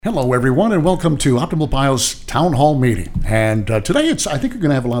Hello, everyone, and welcome to Optimal Bio's Town Hall meeting. And today, I think you're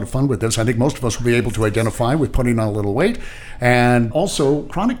going to have a lot of fun with this. I think most of us will be able to identify with putting on a little weight. And also,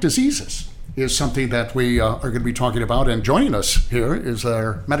 chronic diseases is something that we are going to be talking about. And joining us here is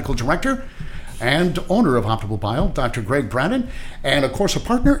our medical director and owner of Optimal Bio, Dr. Greg Braden, and of course a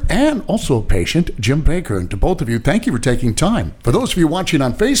partner and also a patient, Jim Baker. And to both of you, thank you for taking time. For those of you watching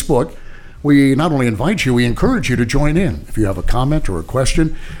on Facebook, we not only invite you, we encourage you to join in. If you have a comment or a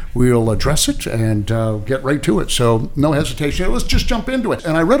question, we'll address it and get right to it. So no hesitation. Let's just jump into it.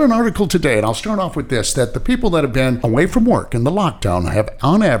 And I read an article today, and I'll start off with this, that the people that have been away from work in the lockdown have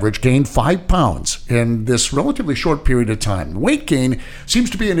on average gained 5 pounds in this relatively short period of time. Weight gain seems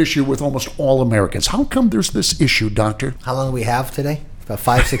to be an issue with almost all Americans. How come there's this issue, doctor? How long do we have today? About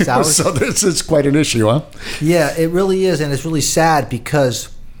 5-6 hours? So this is quite an issue, huh? Yeah, it really is. And it's really sad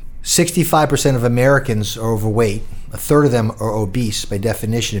because 65% of Americans are overweight. A third of them are obese by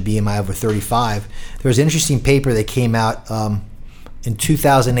definition, a BMI over 35. There was an interesting paper that came out in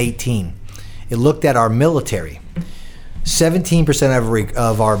 2018. It looked at our military. 17%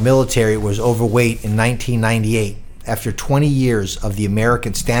 of our military was overweight in 1998. After 20 years of the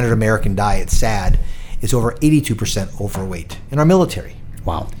standard American diet, SAD, it's over 82% overweight in our military.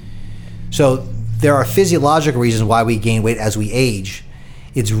 Wow. So there are physiological reasons why we gain weight as we age.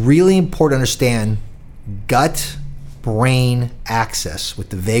 It's really important to understand gut-brain axis with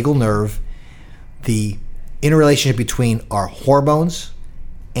the vagal nerve, the interrelationship between our hormones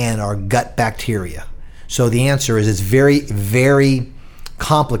and our gut bacteria. So the answer is it's very, very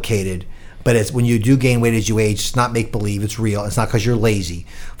complicated, but it's when you do gain weight as you age, it's not make-believe, it's real. It's not because you're lazy.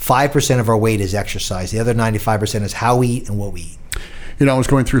 5% of our weight is exercise. The other 95% is how we eat and what we eat. You know, I was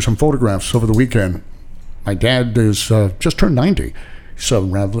going through some photographs over the weekend. My dad is just turned 90. So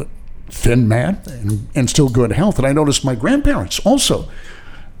rather thin man and still good health. And I noticed my grandparents also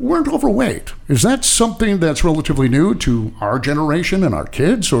weren't overweight. Is that something that's relatively new to our generation and our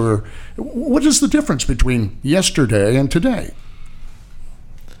kids? Or what is the difference between yesterday and today?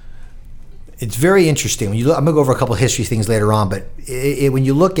 It's very interesting. I'm going to go over a couple of history things later on, but when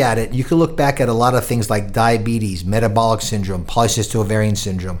you look at it, you can look back at a lot of things like diabetes, metabolic syndrome, polycystic ovarian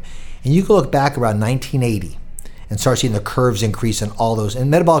syndrome, and you can look back around 1980 and start seeing the curves increase in all those.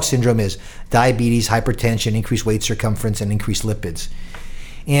 And metabolic syndrome is diabetes, hypertension, increased waist circumference, and increased lipids.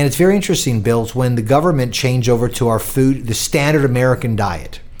 And it's very interesting, Bill, when the government changed over to our food, the standard American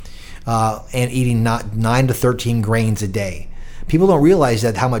diet, and eating 9 to 13 grains a day. People don't realize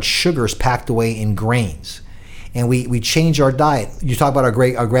that how much sugar is packed away in grains. And we change our diet. You talk about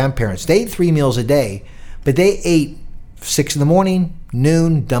our grandparents. They ate 3 meals a day, but they ate 6 in the morning,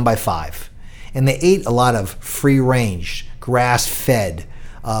 noon, done by 5. And they ate a lot of free-range, grass-fed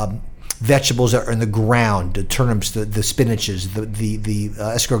vegetables that are in the ground, the turnips, the spinaches, the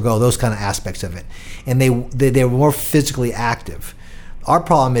escargot, those kind of aspects of it. And they were more physically active. Our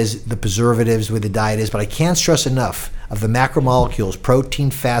problem is the preservatives with the diet is, but I can't stress enough of the macromolecules, protein,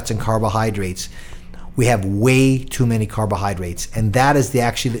 fats, and carbohydrates. We have way too many carbohydrates, and that is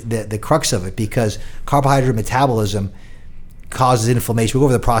the crux of it, because carbohydrate metabolism causes inflammation. We'll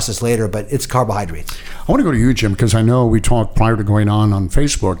go over the process later, but it's carbohydrates. I want to go to you, Jim, because I know we talked prior to going on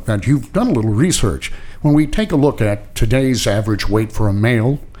Facebook that you've done a little research. When we take a look at today's average weight for a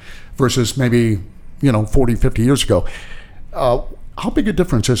male versus maybe 40, 50 years ago, how big a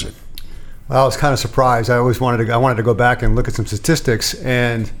difference is it? Well, I was kind of surprised. I wanted to go back and look at some statistics,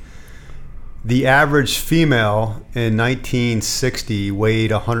 and the average female in 1960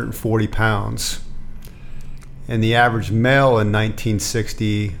 weighed 140 pounds. And the average male in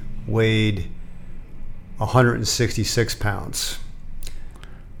 1960 weighed 166 pounds.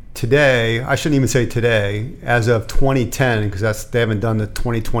 Today, I shouldn't even say today, as of 2010, because they haven't done the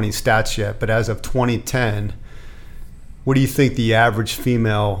 2020 stats yet, but as of 2010, what do you think the average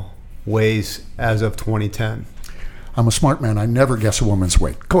female weighs as of 2010? I'm a smart man. I never guess a woman's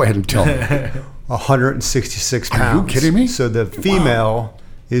weight. Go ahead and tell me. 166 pounds. Are you kidding me? So the female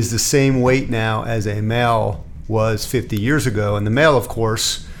is the same weight now as a male was 50 years ago. And the male, of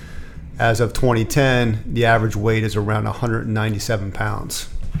course, as of 2010, the average weight is around 197 pounds.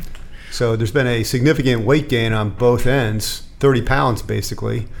 So there's been a significant weight gain on both ends, 30 pounds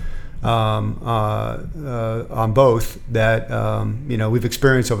basically, on both that we've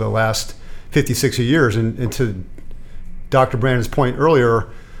experienced over the last 56 years. And to Dr. Brandon's point earlier,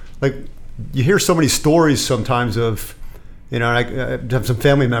 like you hear so many stories sometimes of, I have some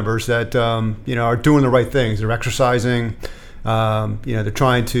family members that are doing the right things. They're exercising. They're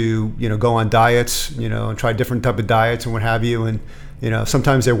trying to go on diets. And try different type of diets and what have you. And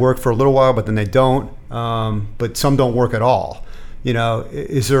sometimes they work for a little while, but then they don't. But some don't work at all.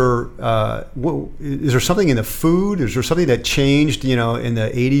 is there something in the food? Is there something that changed, in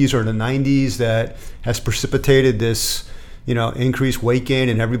the 80s or the 90s that has precipitated this, increased weight gain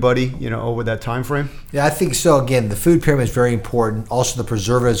in everybody, over that time frame? Yeah, I think so. Again, the food pyramid is very important. Also, the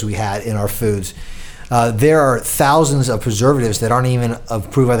preservatives we had in our foods. There are thousands of preservatives that aren't even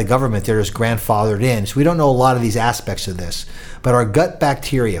approved by the government. They're just grandfathered in. So we don't know a lot of these aspects of this. But our gut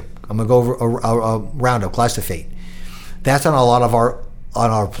bacteria, I'm going to go over a Roundup, glyphosate. That's on a lot of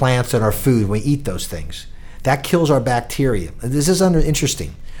our plants and our food when we eat those things. That kills our bacteria. This is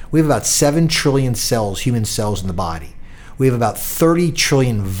interesting. We have about 7 trillion cells, human cells in the body. We have about 30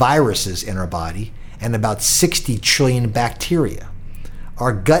 trillion viruses in our body and about 60 trillion bacteria.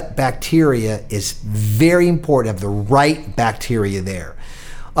 Our gut bacteria is very important to have the right bacteria there.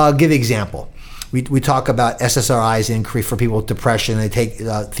 I'll give you an example. We talk about SSRIs increase for people with depression. They take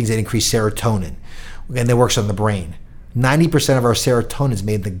things that increase serotonin, and that works on the brain. 90% of our serotonin is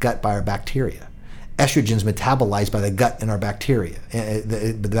made in the gut by our bacteria. Estrogen is metabolized by the gut in our bacteria,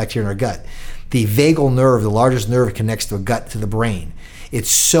 the bacteria in our gut. The vagal nerve, the largest nerve, connects the gut to the brain. It's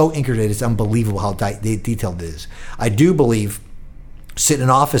so integrated, it's unbelievable how detailed it is. I do believe sitting in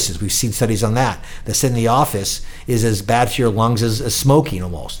offices, we've seen studies on that sitting in the office is as bad to your lungs as smoking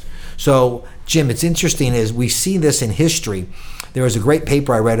almost. So, Jim, it's interesting is we see this in history. There was a great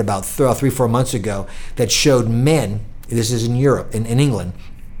paper I read about 3-4 months ago that showed men, this is in Europe, in England,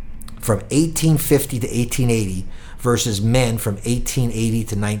 from 1850 to 1880 versus men from 1880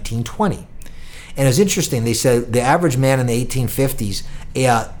 to 1920. And it's interesting, they said the average man in the 1850s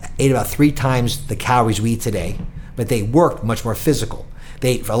ate about 3 times the calories we eat today, but they worked much more physical.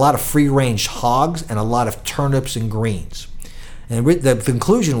 They ate a lot of free-range hogs and a lot of turnips and greens. And the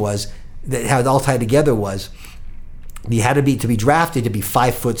conclusion was, that how it all tied together was, you had to be drafted to be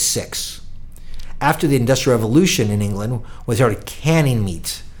 5'6". After the Industrial Revolution in England, we started canning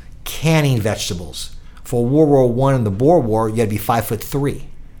meat, canning vegetables. For World War I and the Boer War, you had to be 5'3".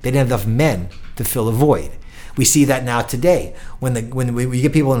 They didn't have enough men to fill the void. We see that now today when we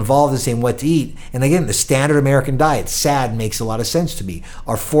get people involved in saying what to eat. And again, the standard American diet, SAD, makes a lot of sense to me.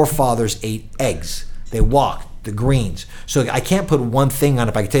 Our forefathers ate eggs. They walked, the greens. So I can't put one thing on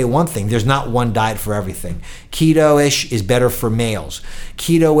it, but I can tell you one thing. There's not one diet for everything. Keto-ish is better for males.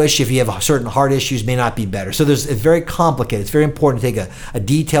 Keto-ish, if you have certain heart issues, may not be better. So it's very complicated. It's very important to take a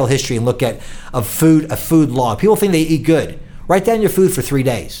detailed history and look at a food log. People think they eat good. Write down your food for 3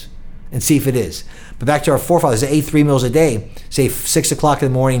 days and see if it is. But back to our forefathers, they ate 3 meals a day, say 6 o'clock in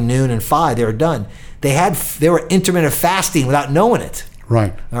the morning, noon, and 5, they were done. They were intermittent fasting without knowing it.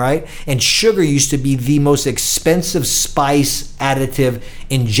 Right. All right. And sugar used to be the most expensive spice additive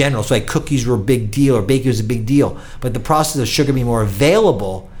in general. So like cookies were a big deal or baking was a big deal. But the process of sugar being more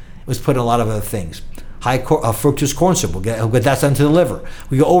available was put in a lot of other things. High fructose corn syrup, we'll get that done to the liver.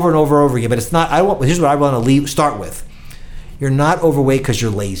 We go over and over and over again. But it's not. Here's what I want to start with. You're not overweight because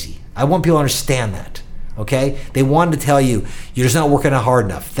you're lazy. I want people to understand that. Okay? They wanted to tell you you're just not working out hard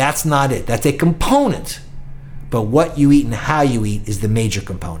enough. That's not it. That's a component. But what you eat and how you eat is the major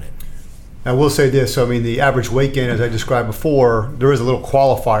component. I will say this. So, I mean, the average weight gain, as I described before, there is a little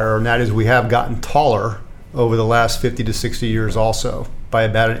qualifier, and that is we have gotten taller over the last 50 to 60 years also by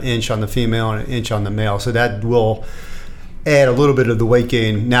about an inch on the female and an inch on the male. So that will add a little bit of the weight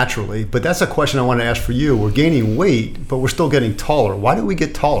gain naturally. But that's a question I want to ask for you. We're gaining weight, but we're still getting taller. Why do we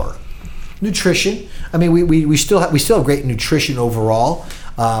get taller? Nutrition. I mean, we still have great nutrition overall.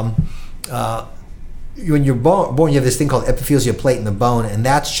 When you're born, you have this thing called epiphyseal plate in the bone, and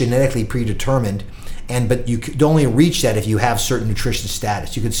that's genetically predetermined. But you could only reach that if you have certain nutrition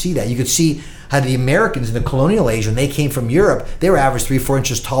status. You could see that. You could see how the Americans in the colonial age, when they came from Europe, they were average 3-4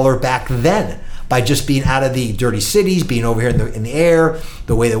 inches taller back then by just being out of the dirty cities, being over here in the air,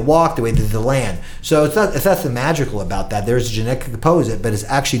 the way they walked, the way they did the land. So it's not the magical about that. There's a genetic component, but it's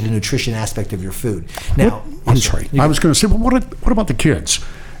actually the nutrition aspect of your food. Now, I'm sorry. I was going to say, well, what about the kids?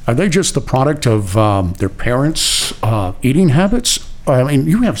 Are they just the product of their parents' eating habits? I mean,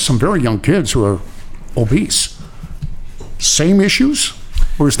 you have some very young kids who are obese. Same issues?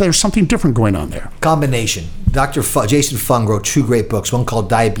 Or is there something different going on there? Combination. Dr. Jason Fung wrote 2 great books, one called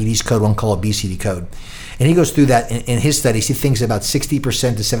Diabetes Code, one called Obesity Code. And he goes through that in his studies. He thinks about 60% to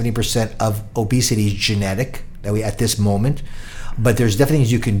 70% of obesity is genetic at this moment. But there's definitely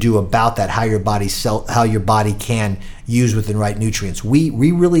things you can do about that, how your body can use with the right nutrients.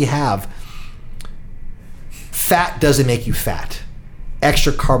 We really have, fat doesn't make you fat.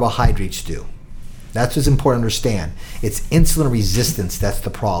 Extra carbohydrates do. That's what's important to understand. It's insulin resistance that's the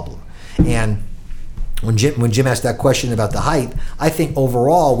problem. And when Jim asked that question about the height, I think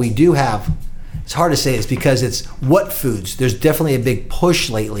overall we do have It's hard to say this because it's what foods. There's definitely a big push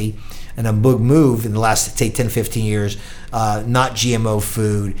lately and a big move in the last, say, 10, 15 years, not GMO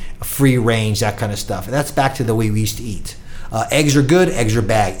food, free range, that kind of stuff. And that's back to the way we used to eat. Eggs are good, eggs are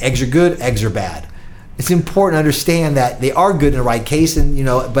bad. Eggs are good, eggs are bad. It's important to understand that they are good in the right case, and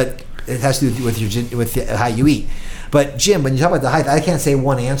but it has to do with how you eat. But Jim, when you talk about the height, I can't say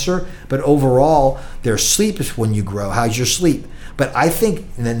one answer, but overall, their sleep is when you grow. How's your sleep? But I think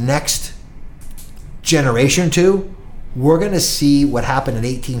in the next generation or two, we're going to see what happened in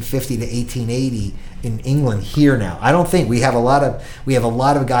 1850 to 1880 in England here now. I don't think we have a lot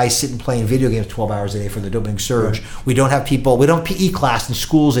of guys sitting playing video games 12 hours a day for the dopamine surge. Right. We don't have PE class in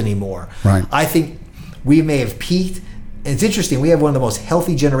schools anymore. Right. I think we may have peaked. And it's interesting. We have one of the most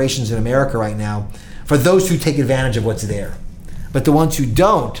healthy generations in America right now for those who take advantage of what's there. But the ones who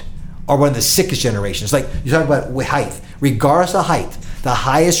don't are one of the sickest generations. Like you talk about height. Regardless of height, the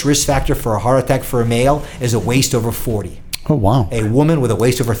highest risk factor for a heart attack for a male is a waist over 40. Oh, wow. A woman with a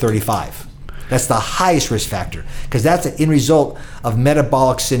waist over 35. That's the highest risk factor because that's an end result of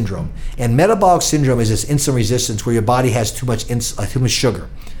metabolic syndrome. And metabolic syndrome is this insulin resistance where your body has too much sugar.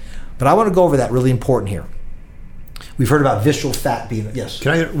 But I want to go over that really important here. We've heard about visceral fat being, yes.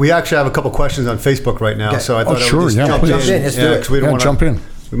 We actually have a couple questions on Facebook right now, so I thought I would just jump in. Let's do it. We don't want to jump in.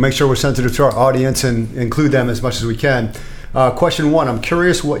 We make sure we're sensitive to our audience and include them as much as we can. Question 1, I'm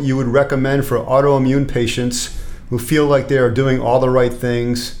curious what you would recommend for autoimmune patients who feel like they are doing all the right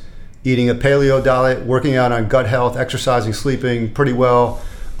things, eating a paleo diet, working out on gut health, exercising, sleeping pretty well,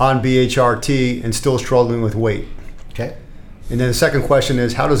 on BHRT, and still struggling with weight. Okay. And then the second question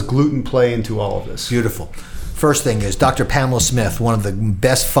is, how does gluten play into all of this? Beautiful. First thing is Dr. Pamela Smith, one of the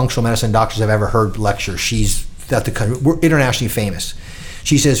best functional medicine doctors I've ever heard lecture. She's at the country, we're internationally famous.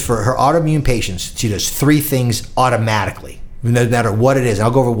 She says for her autoimmune patients, she does 3 things automatically, no matter what it is. And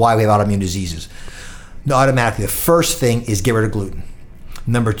I'll go over why we have autoimmune diseases. Automatically, the first thing is get rid of gluten.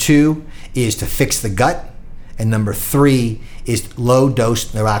 Number 2 is to fix the gut. And number 3 is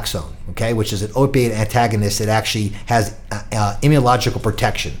low-dose naloxone, okay, which is an opiate antagonist that actually has immunological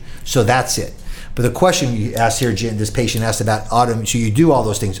protection. So that's it. But the question you asked here, Jim, this patient asked about autoimmune. So you do all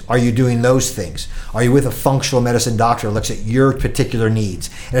those things. Are you doing those things? Are you with a functional medicine doctor who looks at your particular needs?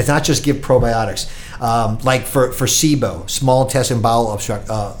 And it's not just give probiotics. Like for SIBO, small intestine bowel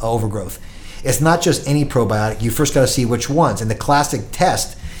overgrowth. It's not just any probiotic. You first got to see which ones. And the classic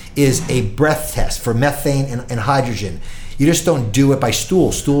test is a breath test for methane and hydrogen. You just don't do it by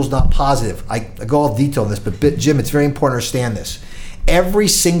stool. Stool's not positive. I go all detail on this, but Jim, it's very important to understand this. Every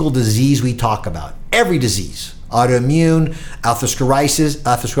single disease we talk about, every disease, autoimmune,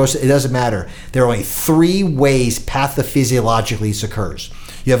 atherosclerosis, it doesn't matter. There are only 3 ways pathophysiologically this occurs.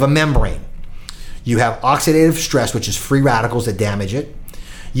 You have a membrane. You have oxidative stress, which is free radicals that damage it.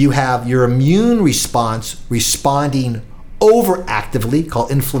 You have your immune response responding overactively, called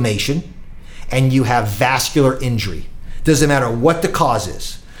inflammation, and you have vascular injury. Doesn't matter what the cause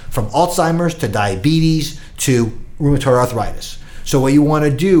is, from Alzheimer's to diabetes to rheumatoid arthritis. So what you want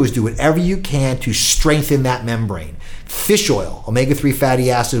to do is do whatever you can to strengthen that membrane. Fish oil, omega-3 fatty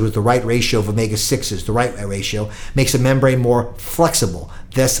acids with the right ratio of omega-6s, the right ratio, makes the membrane more flexible,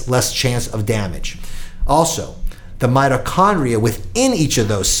 thus less chance of damage. Also, the mitochondria within each of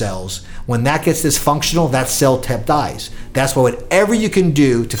those cells, when that gets dysfunctional, that cell type dies. That's why whatever you can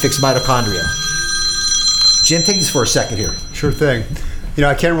do to fix mitochondria. Jim, take this for a second here. Sure thing.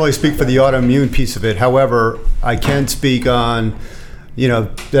 I can't really speak for the autoimmune piece of it. However, I can speak on,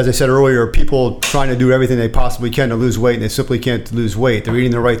 as I said earlier, people trying to do everything they possibly can to lose weight, and they simply can't lose weight. They're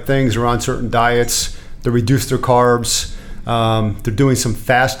eating the right things. They're on certain diets. They reduce their carbs. They're doing some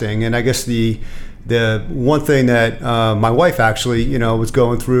fasting. And I guess the one thing that my wife actually, was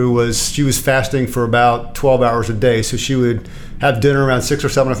going through was she was fasting for about 12 hours a day. So she would have dinner around 6 or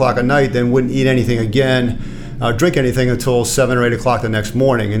 7 o'clock at night, then wouldn't eat anything again, drink anything until 7 or 8 o'clock the next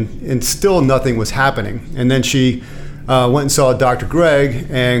morning. And still nothing was happening. And then she went and saw Dr. Greg,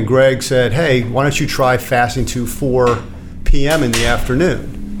 and Greg said, hey, why don't you try fasting to 4 p.m. in the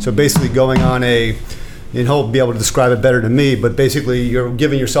afternoon? So basically going on and he'll be able to describe it better than me, but basically you're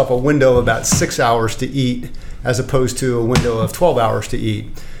giving yourself a window of about 6 hours to eat as opposed to a window of 12 hours to eat.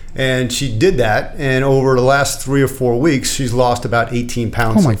 And she did that, and over the last 3 or 4 weeks, she's lost about 18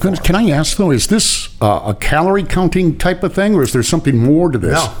 pounds. Oh my goodness. Can I ask though, is this a calorie counting type of thing, or is there something more to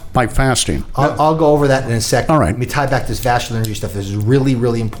this by fasting? I'll go over that in a second. All right. Let me tie back this vascular energy stuff. This is really,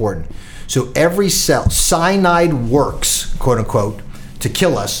 really important. So every cell, cyanide works, quote unquote, to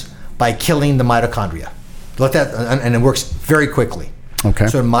kill us by killing the mitochondria. Let that, and it works very quickly. Okay.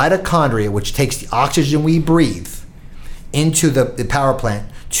 So mitochondria, which takes the oxygen we breathe into the power plant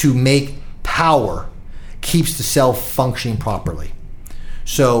to make power keeps the cell functioning properly.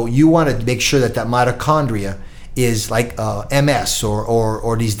 So you want to make sure that mitochondria is like MS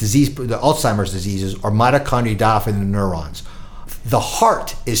or these the Alzheimer's diseases, or mitochondria die off in the neurons. The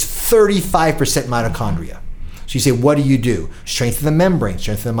heart is 35% mitochondria. So you say, what do you do? Strengthen the membrane,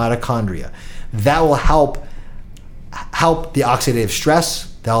 strengthen the mitochondria. That will help the oxidative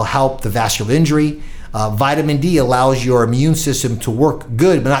stress. That'll help the vascular injury. Vitamin D allows your immune system to work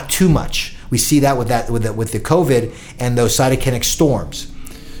good, but not too much. We see that with the COVID and those cytokinic storms.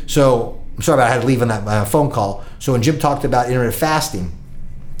 So I'm sorry, I had to leave on that phone call. So when Jim talked about intermittent fasting,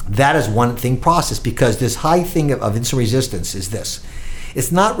 that is one thing process, because this high thing of insulin resistance is this.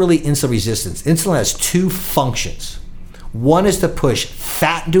 It's not really insulin resistance. Insulin has two functions. One is to push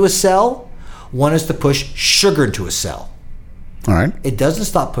fat into a cell. One is to push sugar into a cell. All right. It doesn't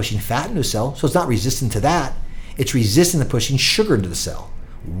stop pushing fat into a cell, so it's not resistant to that. It's resistant to pushing sugar into the cell.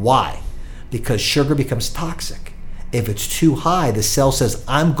 Why? Because sugar becomes toxic. If it's too high, the cell says,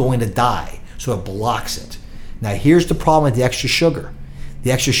 I'm going to die, so it blocks it. Now here's the problem with the extra sugar.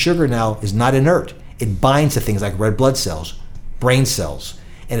 The extra sugar now is not inert. It binds to things like red blood cells, brain cells,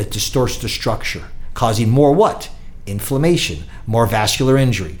 and it distorts the structure, causing more what? Inflammation, more vascular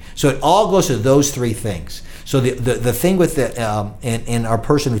injury. So it all goes to those three things. So the thing with in our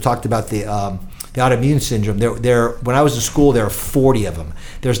person who talked about the autoimmune syndrome, there when I was in school, there are 40 of them.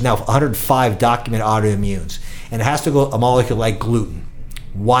 There's now 105 documented autoimmunes, and it has to go a molecule like gluten.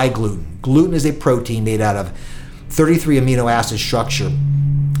 Why gluten? Gluten is a protein made out of 33 amino acid structure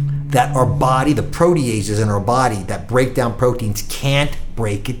that our body, the proteases in our body that break down proteins, can't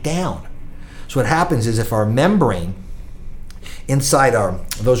break it down. So what happens is, if our membrane inside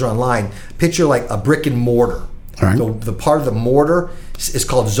those are online, picture like a brick and mortar. Right. The part of the mortar is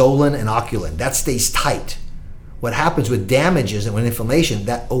called zolan and oculin. That stays tight. What happens with damages and with inflammation,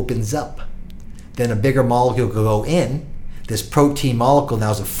 that opens up. Then a bigger molecule could go in. This protein molecule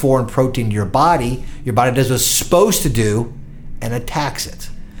now is a foreign protein to your body. Your body does what it's supposed to do and attacks it.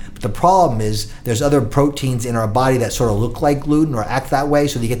 But the problem is there's other proteins in our body that sort of look like gluten or act that way.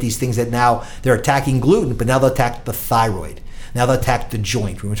 So you get these things that now they're attacking gluten, but now they'll attack the thyroid. Now they'll attack the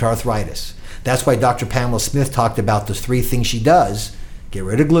joint, rheumatoid arthritis. That's why Dr. Pamela Smith talked about those three things she does: get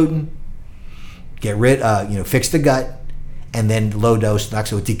rid of gluten, fix the gut, and then low dose,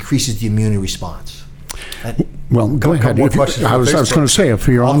 so it decreases the immune response. Well, go ahead. More questions I was going to say, if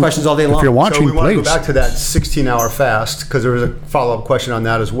you're all questions all day long. If you're watching, so we want to please. go back to that 16-hour fast, because there was a follow-up question on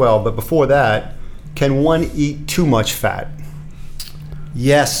that as well. But before that, can one eat too much fat?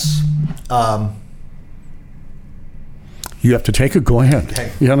 Yes. You have to take it. Go ahead.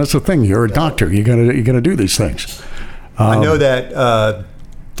 Okay. Yeah, that's the thing. You're a doctor. You got to do these things. I know that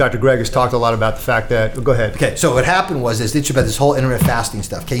Dr. Greg has talked a lot about the fact that. Go ahead. Okay, so what happened was this about this whole intermittent fasting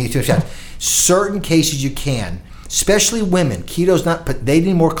stuff. Can you eat too much fat? Certain cases you can, especially women. Keto's not, but they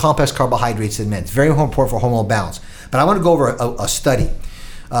need more complex carbohydrates than men. It's very important for hormonal balance. But I want to go over a study.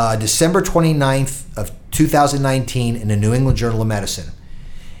 December 29th of 2019 in the New England Journal of Medicine.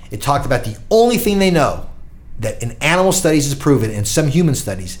 It talked about the only thing they know that in animal studies is proven, in some human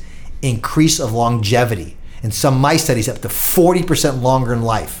studies, increase of longevity. In some mice studies, up to 40% longer in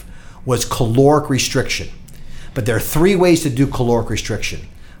life, was caloric restriction. But there are three ways to do caloric restriction.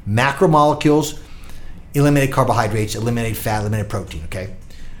 Macromolecules, eliminate carbohydrates, eliminate fat, eliminate protein, okay?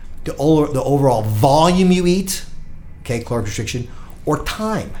 The overall volume you eat, okay, caloric restriction, or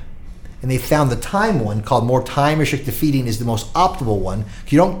time. And they found the time one, called more time restricted feeding, is the most optimal one.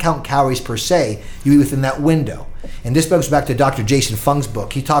 You don't count calories per se, you eat within that window. And this goes back to Dr. Jason Fung's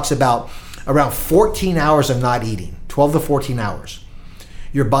book. He talks about around 14 hours of not eating, 12 to 14 hours.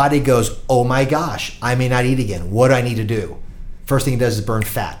 Your body goes, oh my gosh, I may not eat again. What do I need to do? First thing it does is burn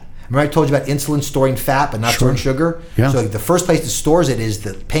fat. Remember I told you about insulin storing fat but not storing sugar? Yeah. So the first place it stores it is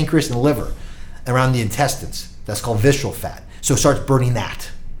the pancreas and the liver, around the intestines. That's called visceral fat. So it starts burning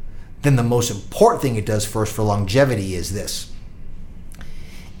that. Then the most important thing it does first for longevity is this,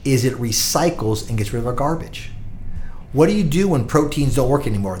 is it recycles and gets rid of our garbage. What do you do when proteins don't work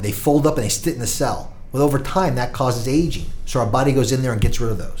anymore? They fold up and they sit in the cell. Well, over time, that causes aging. So our body goes in there and gets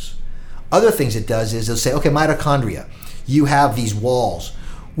rid of those. Other things it does is it'll say, okay, mitochondria, you have these walls.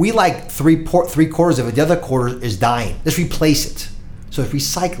 We like three quarters of it. The other quarter is dying. Let's replace it. So it's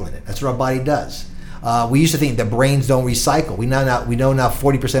recycling it. That's what our body does. We used to think that brains don't recycle. We know now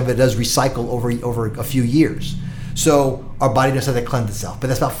 40% of it does recycle over a few years. So our body does have to cleanse itself. But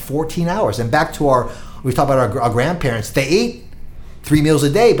that's about 14 hours. And back to we talked about our grandparents. They ate 3 meals a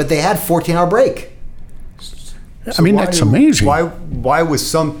day, but they had 14-hour break. I mean, that's amazing. Why with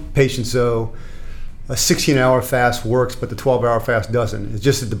some patients, though, a 16-hour fast works, but the 12-hour fast doesn't? It's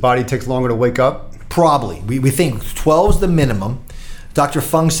just that the body takes longer to wake up? Probably. We think 12 is the minimum. Dr.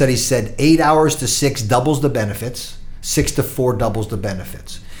 Fung's study said 8 hours to 6 doubles the benefits, 6 to 4 doubles the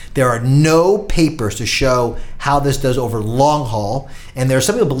benefits. There are no papers to show how this does over long haul, and there are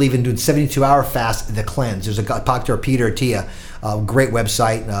some people believe in doing 72-hour fast in the cleanse. There's a guy, Dr. Peter Attia, a great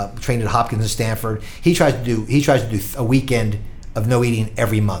website, trained at Hopkins and Stanford. He tries to do a weekend of no eating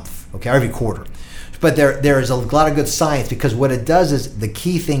every month, okay, every quarter. But there is a lot of good science, because what it does is, the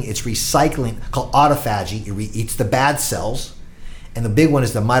key thing, it's recycling, called autophagy. It eats the bad cells. And the big one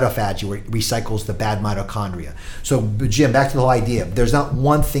is the mitophagy, where it recycles the bad mitochondria. So, Jim, back to the whole idea. There's not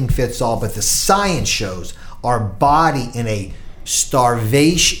one thing fits all, but the science shows our body in a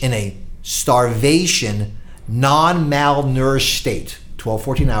starvation, non-malnourished state, 12,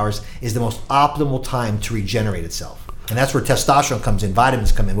 14 hours, is the most optimal time to regenerate itself. And that's where testosterone comes in,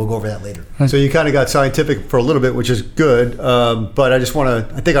 vitamins come in. We'll go over that later. So you kind of got scientific for a little bit, which is good. But I just want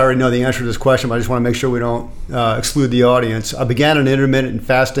to, I think I already know the answer to this question, but I just want to make sure we don't exclude the audience. I began an intermittent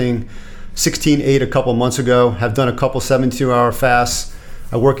fasting 16/8 a couple months ago, have done a couple 72-hour fasts.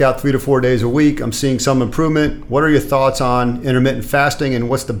 I work out 3 to 4 days a week. I'm seeing some improvement. What are your thoughts on intermittent fasting, and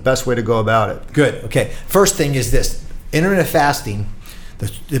what's the best way to go about it? Good. Okay. First thing is this. Intermittent fasting,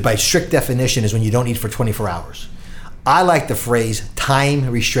 by strict definition, is when you don't eat for 24 hours. I like the phrase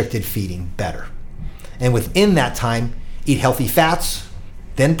time-restricted feeding better. And within that time, eat healthy fats,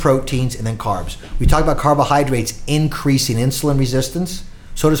 then proteins, and then carbs. We talk about carbohydrates increasing insulin resistance.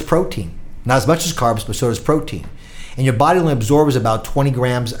 So does protein. Not as much as carbs, but so does protein. And your body only absorbs about 20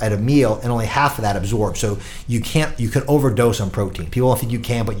 grams at a meal, and only half of that absorbs. So you can overdose on protein. People don't think you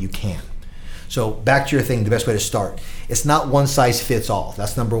can, but you can. So back to your thing, the best way to start. It's not one size fits all.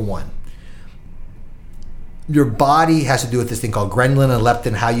 That's number one. Your body has to do with this thing called ghrelin and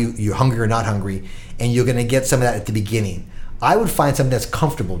leptin, how you're hungry or not hungry, and you're going to get some of that at the beginning. I would find something that's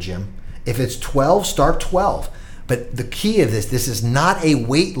comfortable, Jim. If it's 12, start 12. But the key of this is not a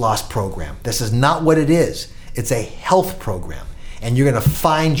weight loss program. This is not what it is. It's a health program, and you're going to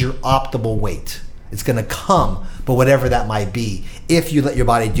find your optimal weight. It's going to come, but whatever that might be, if you let your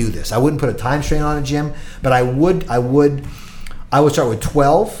body do this. I wouldn't put a time strain on it, Jim, but I would start with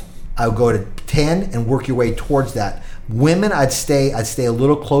 12. I would go to 10 and work your way towards that. Women, I'd stay a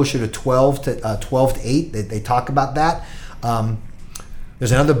little closer to 12 to 8. They talk about that.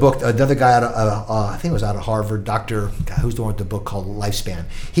 There's another book, another guy out of, I think it was out of Harvard, who's the one with the book called Lifespan.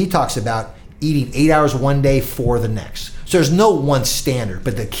 He talks about eating 8 hours one day, 4 the next. So there's no one standard,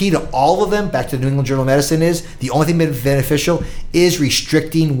 but the key to all of them, back to the New England Journal of Medicine, is the only thing beneficial is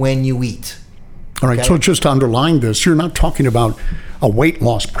restricting when you eat. All right, okay? So just to underline this, you're not talking about a weight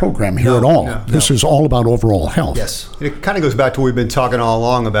loss program here at all. No. This is all about overall health. Yes. It kind of goes back to what we've been talking all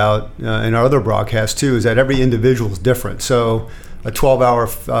along about in our other broadcasts too, is that every individual is different. So a 12-hour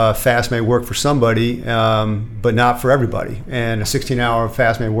fast may work for somebody, but not for everybody. And a 16-hour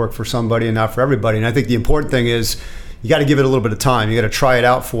fast may work for somebody and not for everybody. And I think the important thing is you got to give it a little bit of time. You got to try it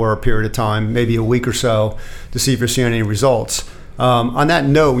out for a period of time, maybe a week or so, to see if you're seeing any results. On that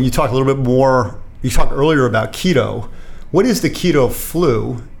note, when you talk a little bit more, you talked earlier about keto. What is the keto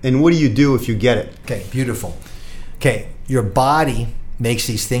flu, and what do you do if you get it? Okay, beautiful. Okay, your body makes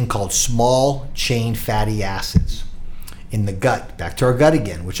these things called small chain fatty acids in the gut, back to our gut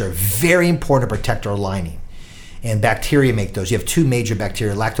again, which are very important to protect our lining. And bacteria make those. You have 2 major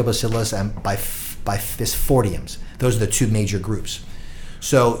bacteria, lactobacillus and bifidobacterium. Those are the 2 major groups.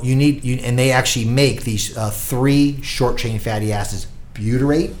 So and they actually make these 3 short chain fatty acids: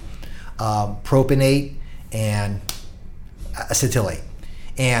 butyrate, propionate, and acetylate.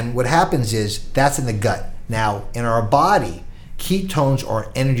 And what happens is that's in the gut. Now, in our body, ketones are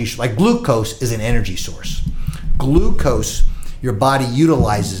energy, like glucose is an energy source. Glucose, your body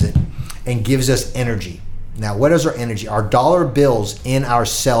utilizes it and gives us energy. Now, what is our energy? Our dollar bills in our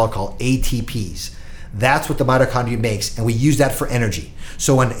cell are called ATPs. That's what the mitochondria makes, and we use that for energy.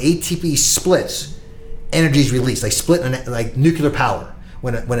 So when ATP splits, energy is released, like split like nuclear power.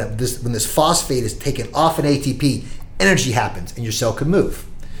 When this phosphate is taken off an ATP, energy happens, and your cell can move.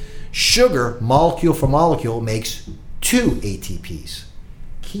 Sugar, molecule for molecule, makes 2 ATPs.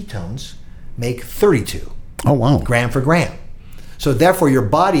 Ketones make 32. Oh, wow. Gram for gram. So therefore, your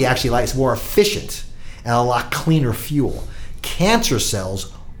body actually likes more efficient and a lot cleaner fuel. Cancer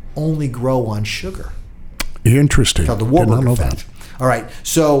cells only grow on sugar. Interesting. It's called the Warburg effect. All right,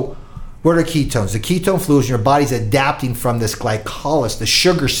 so what are ketones? The ketone fluid is your body's adapting from this glycolysis, the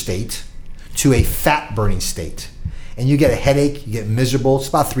sugar state, to a fat-burning state. And you get a headache, you get miserable. It's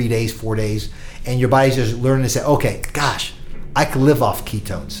about 3 days, 4 days. And your body's just learning to say, okay, gosh, I can live off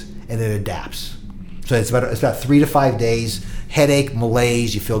ketones. And it adapts. So it's about 3 to 5 days, headache,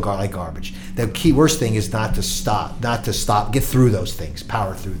 malaise, you feel like garbage. The key worst thing is not to stop, get through those things,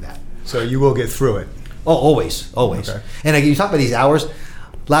 power through that. So you will get through it. Oh, always. Okay. And you talk about these hours,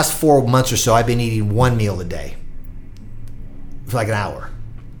 last 4 months or so, I've been eating 1 meal a day for like an hour.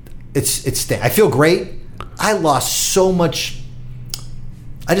 I feel great. I lost so much.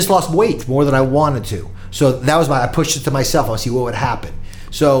 I just lost weight more than I wanted to. So that was I pushed it to myself. I want to see what would happen.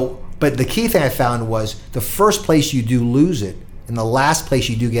 So, but the key thing I found was the first place you do lose it and the last place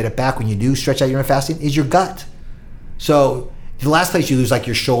you do get it back when you do stretch out your intermittent fasting is your gut. So the last place you lose like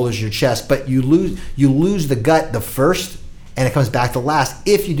your shoulders, your chest, but you lose the gut the first and it comes back the last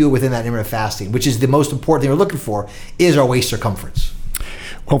if you do it within that intermittent fasting, which is the most important thing we're looking for is our waist circumference.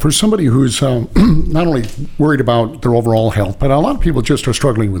 Well, for somebody who's not only worried about their overall health, but a lot of people just are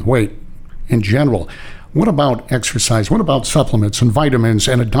struggling with weight in general. What about exercise? What about supplements and vitamins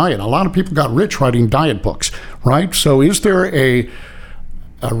and a diet? A lot of people got rich writing diet books, right? So is there a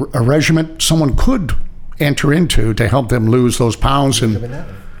regimen someone could enter into to help them lose those pounds? And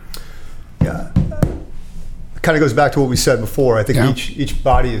yeah, it kind of goes back to what we said before. I think each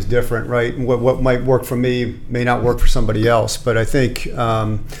body is different, right? And what might work for me may not work for somebody else. But I think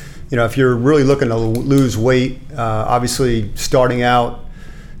if you're really looking to lose weight, obviously starting out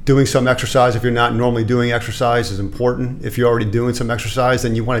doing some exercise, if you're not normally doing exercise, is important. If you're already doing some exercise,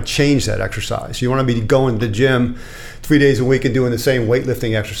 then you want to change that exercise. You want to be going to the gym 3 days a week and doing the same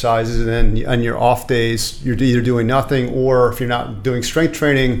weightlifting exercises, and then on your off days, you're either doing nothing, or if you're not doing strength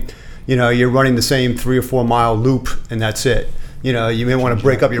training, you're running the same 3 or 4 mile loop, and that's it. You may want to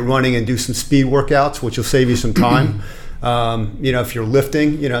break up your running and do some speed workouts, which will save you some time. If you're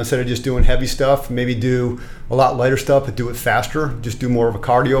lifting, instead of just doing heavy stuff, maybe do a lot lighter stuff, but do it faster. Just do more of a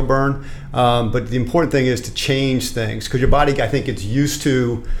cardio burn. But the important thing is to change things, because your body, I think, gets used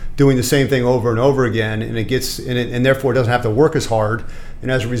to doing the same thing over and over again, and and therefore it doesn't have to work as hard.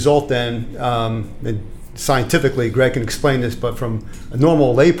 And as a result, then, scientifically, Greg can explain this, but from a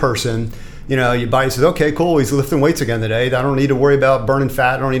normal layperson, your body says, okay, cool, he's lifting weights again today. I don't need to worry about burning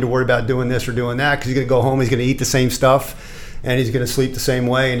fat. I don't need to worry about doing this or doing that, because he's going to go home, he's going to eat the same stuff, and he's going to sleep the same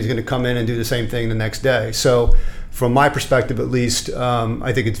way, and he's going to come in and do the same thing the next day. So from my perspective, at least,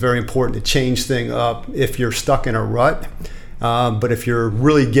 I think it's very important to change things up if you're stuck in a rut. But if you're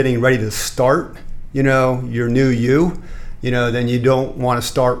really getting ready to start, your new you, then you don't want to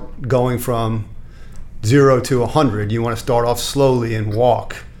start going from 0 to 100. You want to start off slowly and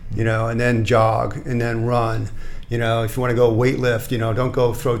walk, and then jog and then run. If you want to go weight lift, don't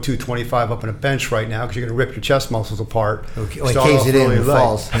go throw 225 up on a bench right now, because you're going to rip your chest muscles apart. Okay. Well, in case it really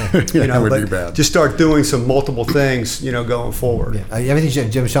falls. That would be bad. Just start doing some multiple things, going forward. Yeah.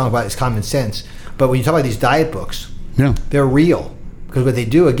 Everything Jim's talking about is common sense. But when you talk about these diet books, they're real. Because what they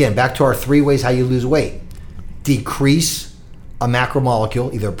do, again, back to our 3 ways how you lose weight. Decrease a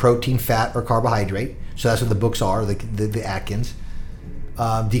macromolecule, either protein, fat, or carbohydrate. So that's what the books are, the Atkins.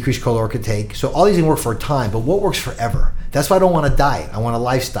 Decrease caloric intake. So all these things work for a time, but what works forever? That's why I don't want a diet. I want a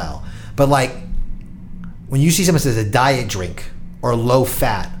lifestyle. But like, when you see someone says a diet drink or low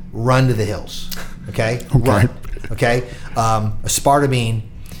fat, run to the hills. Okay? Run. Okay? Aspartame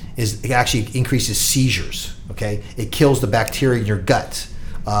it actually increases seizures. Okay? It kills the bacteria in your gut.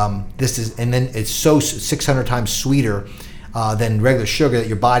 And then it's so 600 times sweeter than regular sugar that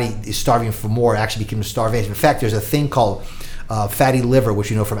your body is starving for more. It actually becomes starvation. In fact, there's a thing called fatty liver, which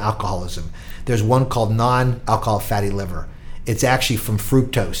you know from alcoholism. There's one called non-alcoholic fatty liver. It's actually from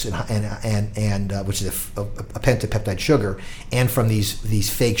fructose and which is a pentapeptide sugar, and from these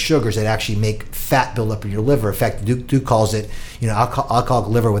fake sugars that actually make fat build up in your liver. In fact, Duke calls it alcoholic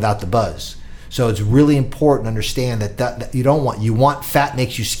liver without the buzz. So it's really important to understand that you want fat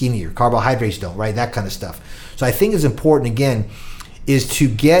makes you skinnier. Carbohydrates don't, right? That kind of stuff. So I think it's important, again, is to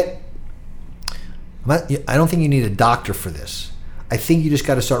get, I don't think you need a doctor for this. I think you just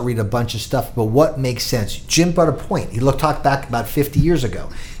got to start reading a bunch of stuff about what makes sense. Jim brought a point. He talked back about 50 years ago.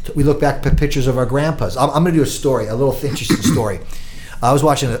 We look back at pictures of our grandpas. I'm going to do a story, a little interesting story. I was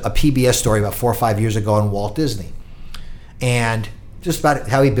watching a PBS story about 4 or 5 years ago on Walt Disney. And just about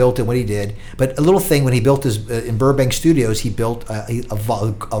how he built it, what he did. But a little thing, when he built his, in Burbank Studios, he built a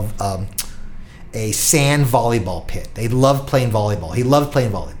sand volleyball pit. They loved playing volleyball. He loved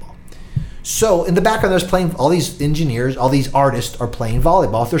playing volleyball. So in the background, there's playing, all these engineers, all these artists are playing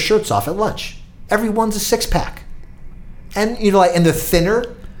volleyball with their shirts off at lunch. Everyone's a 6-pack. And and they're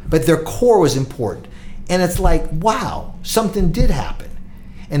thinner, but their core was important. And it's like, wow, something did happen.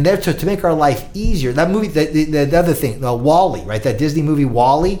 And there to make our life easier. That movie, the other thing, WALL-E, right? That Disney movie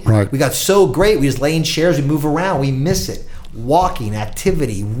WALL-E. Right. We got so great. We just lay in chairs, we move around, we miss it. walking,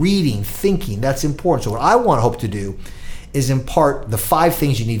 activity, reading, thinking, that's important. So what I want to hope to do is impart the 5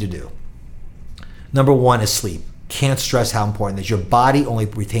 things you need to do. Number 1 is sleep. Can't stress how important it is. Your body only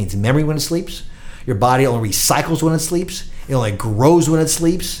retains memory when it sleeps. Your body only recycles when it sleeps. It only grows when it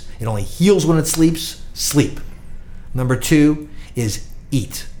sleeps. It only heals when it sleeps. Sleep. Number 2 is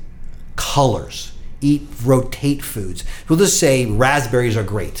eat. Colors. Eat, rotate foods. We'll just say raspberries are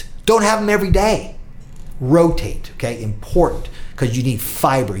great. Don't have them every day. Rotate, okay? Important, because you need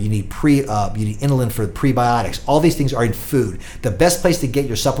fiber, you need inulin for prebiotics. All these things are in food. The best place to get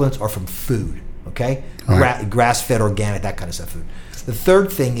your supplements are from food, okay? Right. Grass-fed, organic, that kind of stuff. Food. The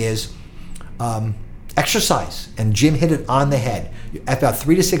third thing is exercise, and Jim hit it on the head. After about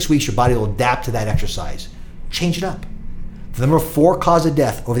 3 to 6 weeks, your body will adapt to that exercise. Change it up. The number 4 cause of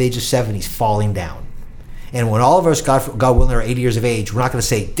death over the age of 70 is falling down. And when all of us, God willing, are 80 years of age, we're not going to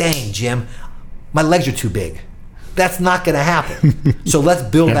say, dang, Jim, my legs are too big. That's not going to happen. So let's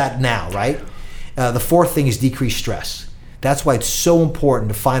build that now, right? The 4th thing is decrease stress. That's why it's so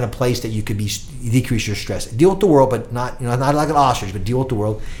important to find a place that you could decrease your stress. Deal with the world, but not like an ostrich, but deal with the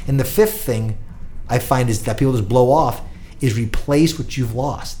world. And the 5th thing I find is that people just blow off is replace what you've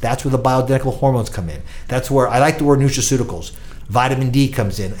lost. That's where the bioidentical hormones come in. That's where I like the word nutraceuticals. Vitamin D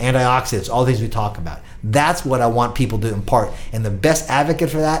comes in, antioxidants, all the things we talk about. That's what I want people to impart. And the best advocate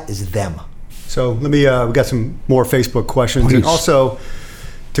for that is them. So let me, we got some more Facebook questions. Please. And also,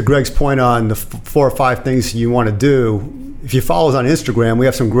 to Greg's point on the 4 or 5 things you want to do, if you follow us on Instagram, we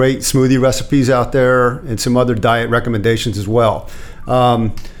have some great smoothie recipes out there and some other diet recommendations as well.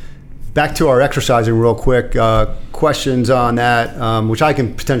 Back to our exercising real quick, questions on that, which I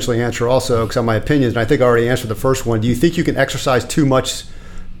can potentially answer also because of my opinions, and I think I already answered the first one. Do you think you can exercise too much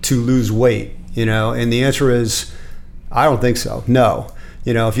to lose weight? And the answer is, I don't think so, no.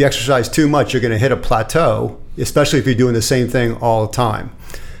 If you exercise too much, you're going to hit a plateau, especially if you're doing the same thing all the time.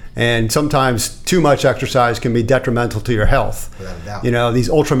 And sometimes too much exercise can be detrimental to your health. Without a doubt. These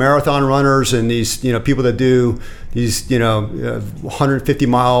ultramarathon runners and these, people that do these,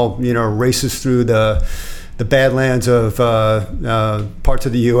 150-mile, races through the badlands of parts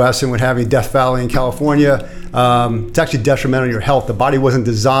of the U.S. and what have you, Death Valley in California. It's actually detrimental to your health. The body wasn't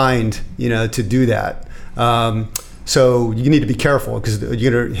designed, to do that. So you need to be careful because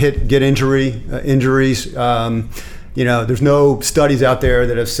you're going to get injuries. There's no studies out there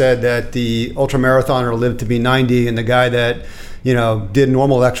that have said that the ultramarathoner lived to be 90 and the guy that, did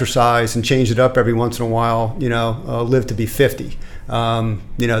normal exercise and changed it up every once in a while, lived to be 50.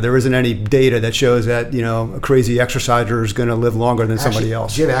 There isn't any data that shows that, a crazy exerciser is going to live longer than somebody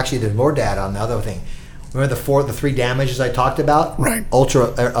else. Jim, actually, there's more data on the other thing. Remember the 3 damages I talked about? Right.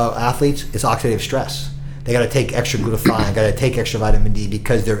 Ultra athletes, it's oxidative stress. They got to take extra glutathione, got to take extra vitamin D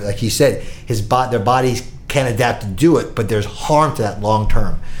because they're, like he said, their bodies can't adapt to do it, but there's harm to that long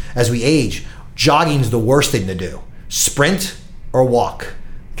term. As we age, jogging's the worst thing to do. Sprint or walk.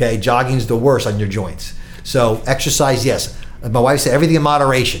 Okay, jogging's the worst on your joints. So exercise, yes. My wife said everything in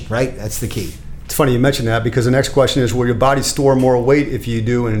moderation, right? That's the key. It's funny you mentioned that because the next question is, will your body store more weight if you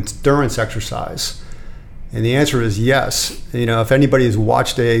do an endurance exercise? And the answer is yes. If anybody has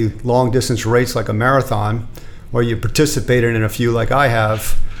watched a long distance race like a marathon, or you participated in a few like I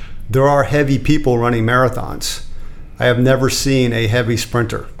have, there are heavy people running marathons. I have never seen a heavy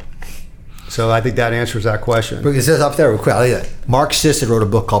sprinter. So I think that answers that question. It says up there real quick. I'll Mark Sisson wrote a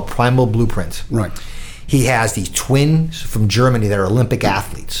book called Primal Blueprint. Right. He has these twins from Germany that are Olympic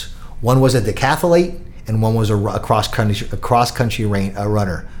athletes. One was a decathlete and one was a cross country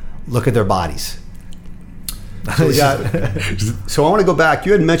runner. Look at their bodies. So I want to go back.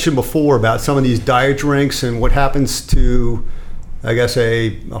 You had mentioned before about some of these diet drinks and what happens to, I guess,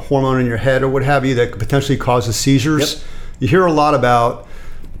 a hormone in your head or what have you that could potentially cause seizures. Yep. You hear a lot about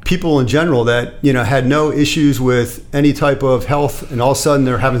people in general that had no issues with any type of health, and all of a sudden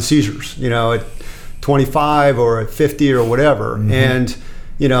they're having seizures. At 25 or at 50 or whatever, and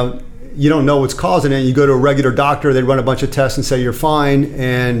you don't know what's causing it. You go to a regular doctor, they run a bunch of tests and say you're fine,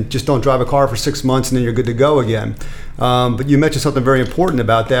 and just don't drive a car for 6 months and then you're good to go again. But you mentioned something very important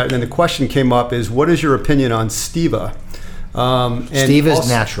about that, and then the question came up is, what is your opinion on Stevia? Stevia is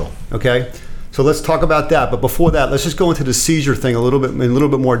natural. Okay, so let's talk about that. But before that, let's just go into the seizure thing in a little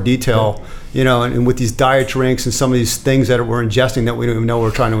bit more detail. And with these diet drinks and some of these things that we're ingesting that we don't even know we're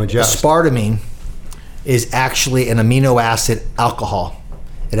trying to ingest. Aspartame is actually an amino acid alcohol.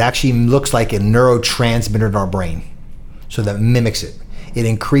 It actually looks like a neurotransmitter in our brain, so that mimics it. It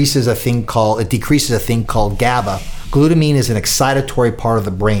decreases a thing called GABA. Glutamine is an excitatory part of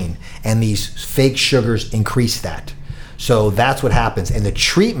the brain, and these fake sugars increase that. So that's what happens. And the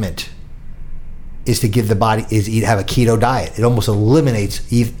treatment is to give the body have a keto diet. It almost eliminates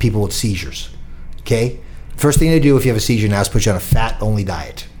people with seizures. Okay, first thing to do if you have a seizure now is put you on a fat-only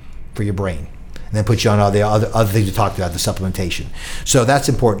diet for your brain, and then put you on all the other things we talked about, the supplementation. So that's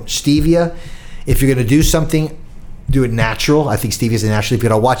important. Stevia, if you're going to do something, do it natural. I think stevia is a natural leaf. You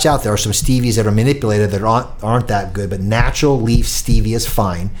got to watch out. There are some stevias that are manipulated that aren't that good, but natural leaf stevia is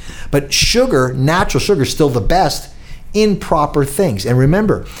fine. But sugar, natural sugar, is still the best in proper things. And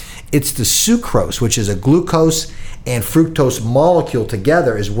remember, it's the sucrose, which is a glucose and fructose molecule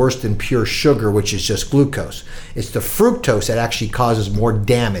together, is worse than pure sugar, which is just glucose. It's the fructose that actually causes more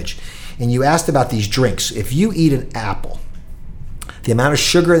damage. And you asked about these drinks. If you eat an apple, the amount of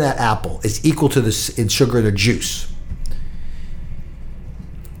sugar in that apple is equal to the sugar in the juice.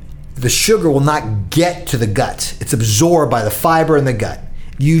 The sugar will not get to the gut. It's absorbed by the fiber in the gut.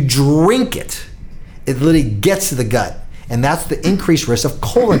 You drink it, it literally gets to the gut. And that's the increased risk of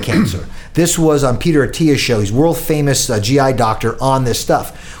colon cancer. This was on Peter Attia's show. He's world famous GI doctor on this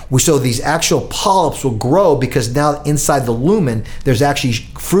stuff. So these actual polyps will grow because now inside the lumen, there's actually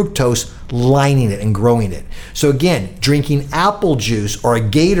fructose lining it and growing it. So again, drinking apple juice or a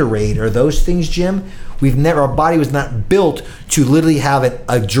Gatorade or those things, Jim, our body was not built to literally have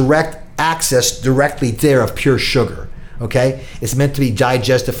a direct access directly there of pure sugar. Okay, it's meant to be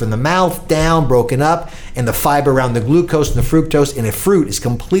digested from the mouth down, broken up, and the fiber around the glucose and the fructose in a fruit is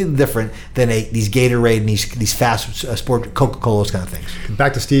completely different than these Gatorade and these fast sport Coca-Cola, those kind of things.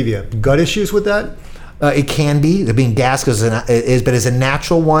 Back to stevia. Gut issues with that? It can be. They're being gas because but it's a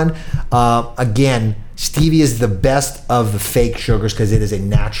natural one. Again, stevia is the best of the fake sugars because it is a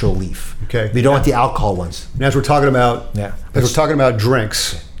natural leaf. Okay. We don't want the alcohol ones. And as we're talking about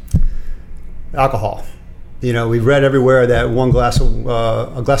drinks, alcohol. You know, we've read everywhere that a glass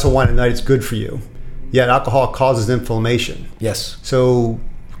of wine at night is good for you. Yet alcohol causes inflammation. Yes. So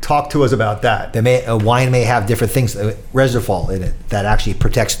talk to us about that. Wine may have different things, resveratrol in it, that actually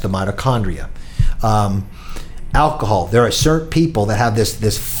protects the mitochondria. Alcohol. There are certain people that have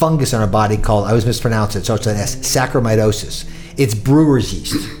this fungus in our body called, I always mispronounce it, so it's an S, Saccharomyces. It's brewer's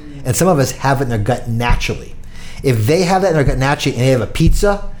yeast. And some of us have it in their gut naturally. If they have that in their gut naturally and they have a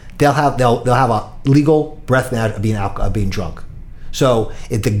pizza, they'll have a legal breath of being drunk. So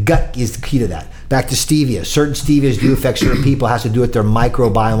if the gut is the key to that. Back to stevia. Certain stevias do affect certain people. It has to do with their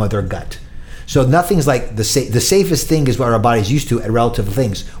microbiome of their gut. So nothing's like the safest thing is what our body's used to at relative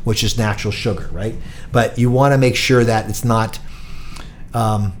things, which is natural sugar, right? But you want to make sure that it's not.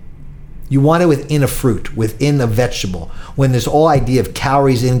 You want it within a fruit, within a vegetable. When this whole idea of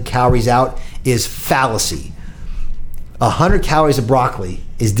calories in, calories out is fallacy. 100 calories of broccoli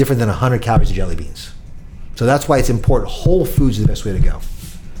is different than 100 calories of jelly beans. So that's why it's important. Whole foods is the best way to go.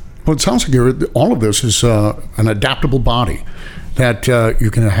 Well, it sounds like all of this is an adaptable body, that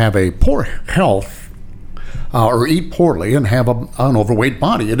you can have a poor health or eat poorly and have an overweight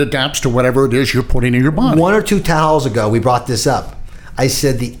body. It adapts to whatever it is you're putting in your body. 1 or 2 town halls ago, we brought this up. I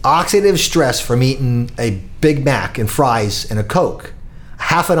said the oxidative stress from eating a Big Mac and fries and a Coke,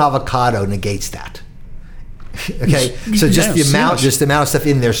 half an avocado negates that. Okay, so just the amount of stuff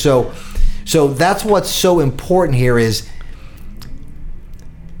in there. So that's what's so important here is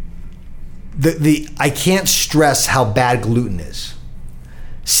I can't stress how bad gluten is.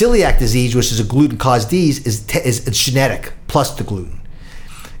 Celiac disease, which is a gluten-caused disease, is it's genetic plus the gluten.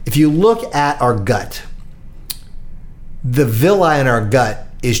 If you look at our gut, the villi in our gut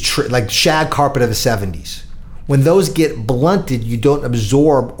is like shag carpet of the 70s. When those get blunted, you don't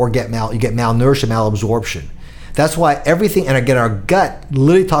absorb or you get malnourished and malabsorption. That's why everything, and again, our gut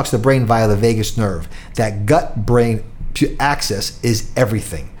literally talks to the brain via the vagus nerve. That gut-brain axis is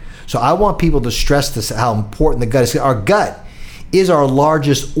everything. So I want people to stress this, how important the gut is. Our gut is our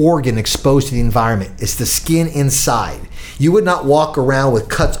largest organ exposed to the environment. It's the skin inside. You would not walk around with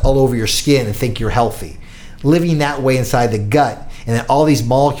cuts all over your skin and think you're healthy. Living that way inside the gut, and then all these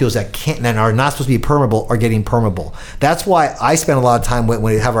molecules that are not supposed to be permeable are getting permeable. That's why I spend a lot of time when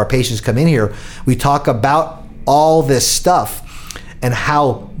we have our patients come in here, we talk about all this stuff and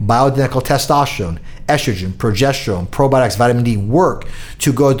how bioidentical testosterone, estrogen, progesterone, probiotics, vitamin D work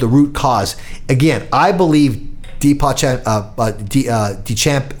to go to the root cause. Again, I believe Duchamp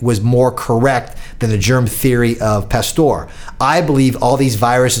was more correct than the germ theory of Pasteur. I believe all these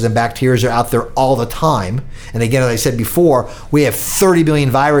viruses and bacteria are out there all the time. And again, as I said before, we have 30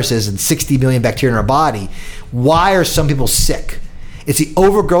 million viruses and 60 million bacteria in our body. Why are some people sick? It's the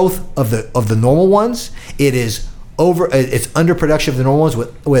overgrowth of the normal ones. It's underproduction of the normal ones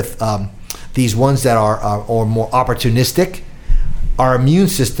with these ones that are more opportunistic. Our immune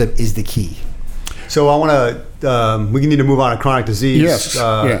system is the key. So I want to we need to move on to chronic disease Yes.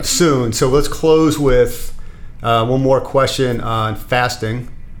 soon. So let's close with one more question on fasting,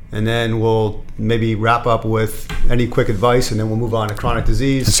 and then we'll maybe wrap up with any quick advice, and then we'll move on to chronic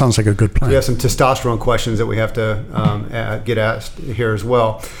disease. It sounds like a good plan. We have some testosterone questions that we have to get asked here as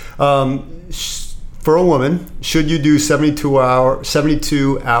well. For a woman, should you do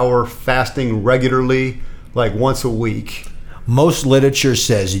 72-hour fasting regularly, like once a week? Most literature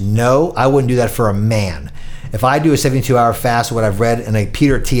says no, I wouldn't do that for a man. If I do a 72-hour fast, what I've read, and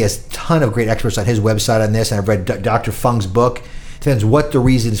Peter T has a ton of great experts on his website on this, and I've read Dr. Fung's book, depends what the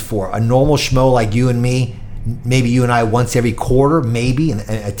reason's for. A normal schmo like you and me, maybe you and I once every quarter, maybe, and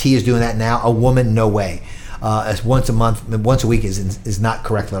a T is doing that now. A woman, no way. As once a month, once a week is not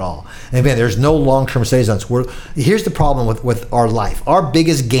correct at all. And again, there's no long-term studies on this. Here's the problem with our life. Our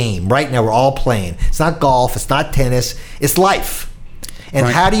biggest game right now, we're all playing. It's not golf, it's not tennis, it's life. And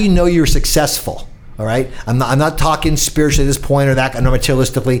Right. how do you know you're successful? All right, I'm not talking spiritually at this point or that, no,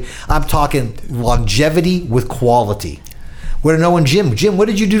 materialistically. I'm talking longevity with quality. We're knowing Jim, what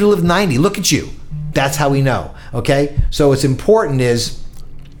did you do to live 90? Look at you. That's how we know. Okay, so what's important is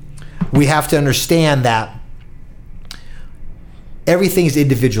we have to understand that everything is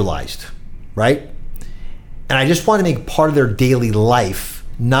individualized, right? And I just want to make part of their daily life,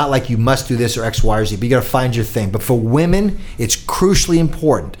 not like you must do this or X, Y, or Z, but you got to find your thing. But for women, it's crucially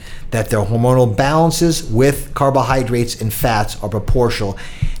important that their hormonal balances with carbohydrates and fats are proportional.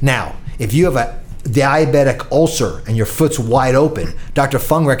 Now, if you have a diabetic ulcer and your foot's wide open, Dr.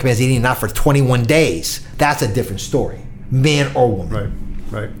 Fung recommends eating that for 21 days. That's a different story, man or woman.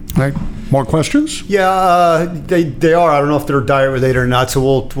 Right. Right. More questions? Yeah, they are. I don't know if they're diet related or not.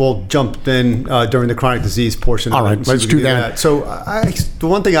 So we'll jump in during the chronic disease portion. All of it right, and see let's if we do can that. So the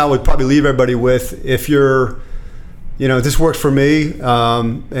one thing I would probably leave everybody with, if you're, this works for me,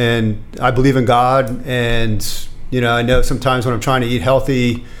 and I believe in God, and I know sometimes when I'm trying to eat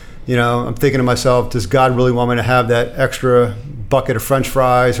healthy, I'm thinking to myself, does God really want me to have that extra bucket of French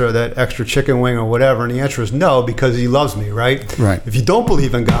fries or that extra chicken wing or whatever? And the answer is no, because he loves me, right? Right. If you don't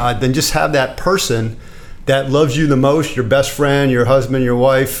believe in God, then just have that person that loves you the most, your best friend, your husband, your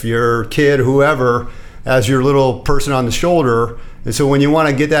wife, your kid, whoever, as your little person on the shoulder. And so when you want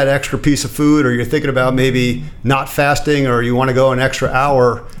to get that extra piece of food, or you're thinking about maybe not fasting, or you want to go an extra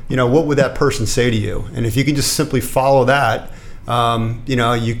hour, what would that person say to you? And if you can just simply follow that,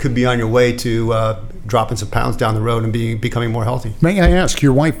 you could be on your way to dropping some pounds down the road and becoming more healthy. May I ask,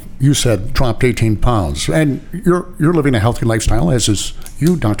 your wife, you said, dropped 18 pounds, and you're living a healthy lifestyle, as is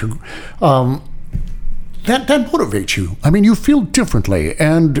you, Doctor. That motivates you. I mean, you feel differently,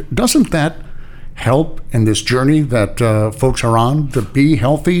 and doesn't that help in this journey that folks are on to be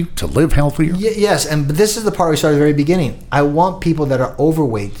healthy, to live healthier? Yes, but this is the part we started at the very beginning. I want people that are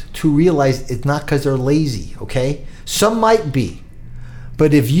overweight to realize it's not because they're lazy, okay? Some might be.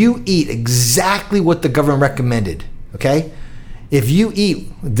 But if you eat exactly what the government recommended, okay? If you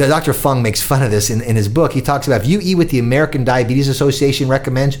eat, Dr. Fung makes fun of this in his book. He talks about if you eat what the American Diabetes Association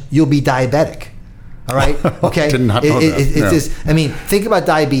recommends, you'll be diabetic. All right? Okay? Did not know that. Think about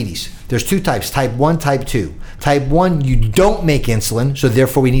diabetes. There's two types, type 1, type 2. Type 1, you don't make insulin, so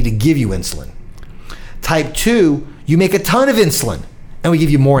therefore we need to give you insulin. Type 2, you make a ton of insulin, and we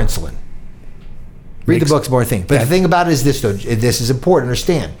give you more insulin. Read the books, more thing. But the thing about it is this, though. This is important to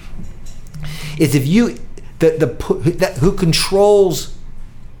understand. Is if you who controls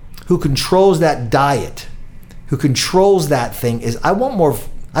that diet, who controls that thing is I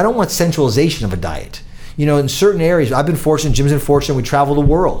don't want centralization of a diet. In certain areas, I've been fortunate. Jim's been fortunate. We travel the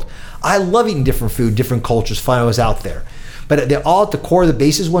world. I love eating different food, different cultures. Find what's out there. But they're all at the core of the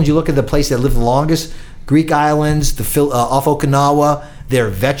basis ones. You look at the place that live the longest, Greek islands, off Okinawa. They're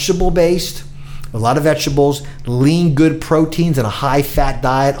vegetable based. A lot of vegetables, lean, good proteins, and a high-fat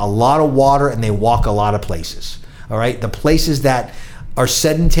diet, a lot of water, and they walk a lot of places. All right? The places that are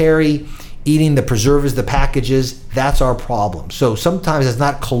sedentary, eating the preservatives, the packages, that's our problem. So sometimes it's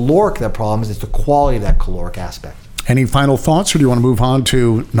not caloric that problem, it's the quality of that caloric aspect. Any final thoughts, or do you want to move on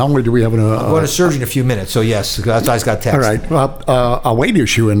to, not only do we have I'm going to surgery in a few minutes, so yes, that's why I just got text. All right. A weight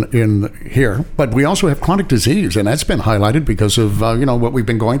issue in here, but we also have chronic disease, and that's been highlighted because of what we've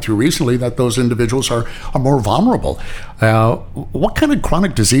been going through recently, that those individuals are more vulnerable. What kind of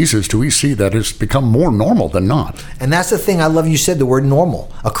chronic diseases do we see that has become more normal than not? And that's the thing. I love you said the word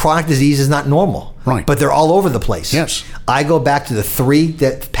normal. A chronic disease is not normal. Right. But they're all over the place. Yes. I go back to the three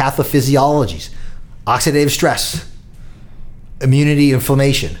pathophysiologies: oxidative stress, immunity,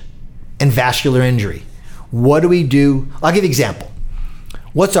 inflammation, and vascular injury. What do we do? I'll give you an example.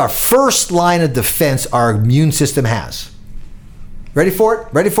 What's our first line of defense our immune system has? Ready for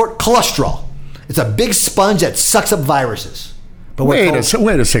it? Cholesterol. It's a big sponge that sucks up viruses. But wait a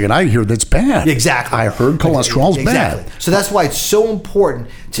second. I hear that's bad. Exactly. I heard cholesterol's exactly. bad. So that's why it's so important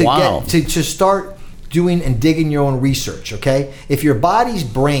to to start doing and digging your own research. Okay, if your brain keeps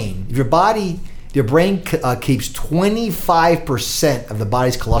 25% of the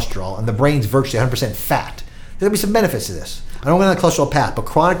body's cholesterol, and the brain's virtually 100% fat, there'll be some benefits to this. I don't go down the cholesterol path, but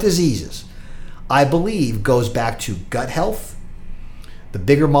chronic diseases, I believe, goes back to gut health. The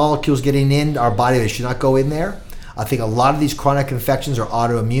bigger molecules getting in our body that should not go in there. I think a lot of these chronic infections are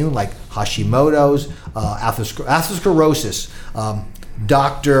autoimmune, like Hashimoto's, atherosclerosis.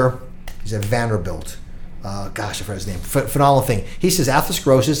 Dr. He's at Vanderbilt. I forgot his name. Phenomenal thing. He says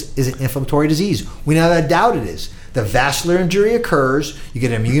atherosclerosis is an inflammatory disease. We know that doubt it is. The vascular injury occurs, you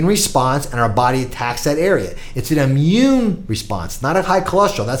get an immune response, and our body attacks that area. It's an immune response, not a high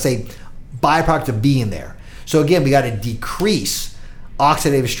cholesterol. That's a byproduct of being there. So again, we got to decrease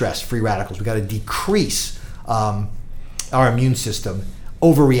oxidative stress, free radicals. We got to decrease our immune system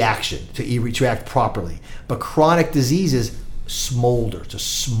overreaction to react properly. But chronic diseases smolder,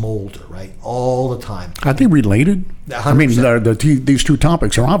 right? All the time. Are they related? 100%. I mean, these two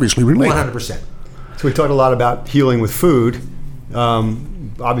topics are obviously related. 100%. So we talked a lot about healing with food.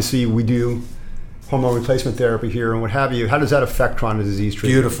 Obviously, we do hormone replacement therapy here and what have you. How does that affect chronic disease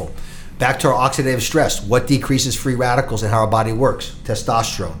treatment? Beautiful. Back to our oxidative stress. What decreases free radicals and how our body works?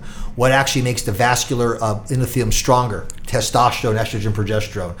 Testosterone. What actually makes the vascular endothelium stronger? Testosterone, estrogen,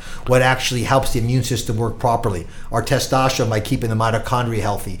 progesterone. What actually helps the immune system work properly? Our testosterone by keeping the mitochondria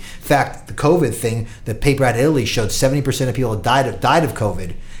healthy. In fact, the COVID thing, the paper out of Italy showed 70% of people that died of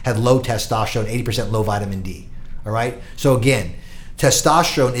COVID had low testosterone, 80% low vitamin D. All right? So again,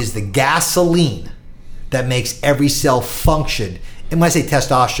 testosterone is the gasoline that makes every cell function. And when I say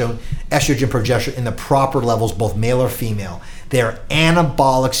testosterone, estrogen, progesterone in the proper levels, both male or female, they are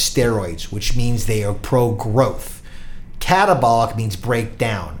anabolic steroids, which means they are pro-growth. Catabolic means break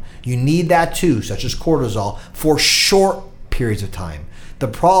down. You need that too, such as cortisol, for short periods of time. The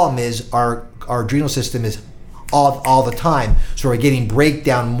problem is our adrenal system is all the time, so we're getting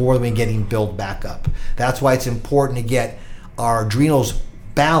breakdown more than we're getting build back up. That's why it's important to get our adrenals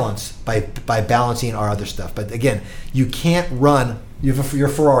balanced by balancing our other stuff. But again, you can't run your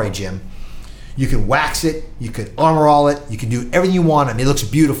Ferrari, Jim. You can wax it, you can armor all it, you can do everything you want. I mean, it looks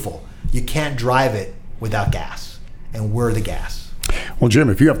beautiful. You can't drive it without gas, and we're the gas. Well, Jim,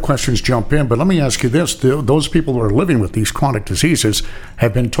 if you have questions, jump in. But let me ask you this. Those people who are living with these chronic diseases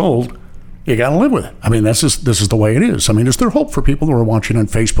have been told, you got to live with it. I mean, this is the way it is. I mean, is there hope for people who are watching on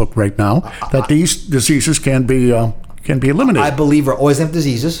Facebook right now that these diseases can be eliminated? I believe we're always have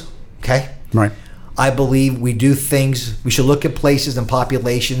diseases, okay? Right. I believe we do things, we should look at places and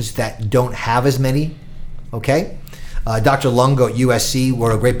populations that don't have as many, okay? Dr. Lungo at USC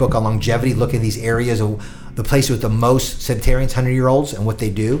wrote a great book on longevity, looking at these areas of the places with the most centenarians, 100-year-olds, and what they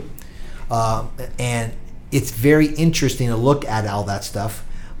do. And it's very interesting to look at all that stuff,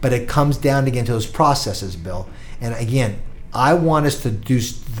 but it comes down again to those processes, Bill. And again, I want us to do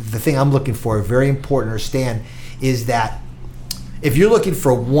the thing I'm looking for, very important to understand, is that if you're looking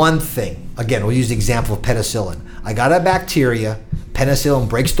for one thing, again, we'll use the example of penicillin. I got a bacteria, penicillin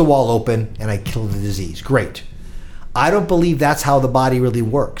breaks the wall open, and I kill the disease. Great. I don't believe that's how the body really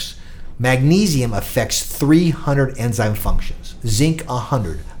works. Magnesium affects 300 enzyme functions, zinc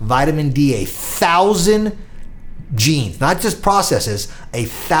 100, vitamin D 1,000 genes, not just processes,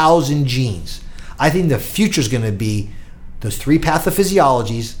 1,000 genes. I think the future is going to be those three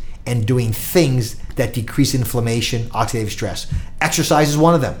pathophysiologies and doing things that decrease inflammation, oxidative stress. Exercise is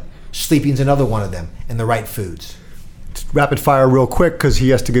one of them. Sleeping is another one of them, and the right foods. Rapid fire real quick because he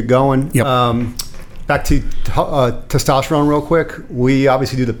has to get going. Yep. Back to testosterone real quick. We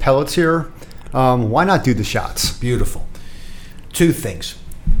obviously do the pellets here. Why not do the shots? Beautiful. Two things.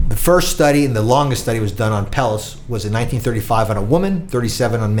 The first study and the longest study was done on pellets was in 1935 on a woman,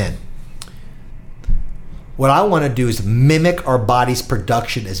 37 on men. What I want to do is mimic our body's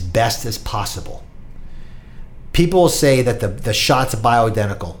production as best as possible. People say that the shots are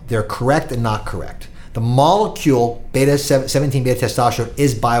bioidentical. They're correct and not correct. The molecule, 17 beta testosterone,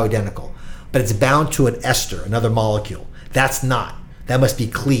 is bioidentical, but it's bound to an ester, another molecule. That's not. That must be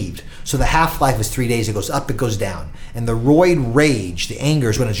cleaved. So the half-life is 3 days. It goes up, it goes down. And the roid rage, the anger,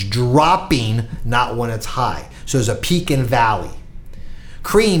 is when it's dropping, not when it's high. So there's a peak and valley.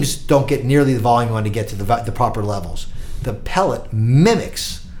 Creams don't get nearly the volume you want to get to the proper levels. The pellet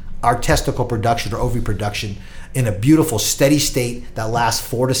mimics our testicle production or ovary production in a beautiful steady state that lasts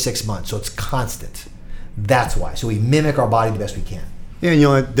 4 to 6 months. So it's constant. That's why. So we mimic our body the best we can. Yeah,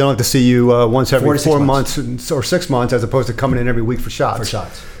 and they don't have to see you once every 4 to 6 4 months or 6 months as opposed to coming in every week for shots.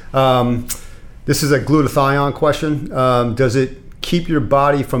 This is a glutathione question. Does it keep your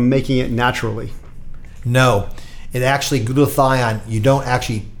body from making it naturally? No. It actually, glutathione, you don't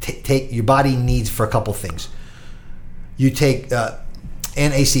actually take, your body needs for a couple things. You take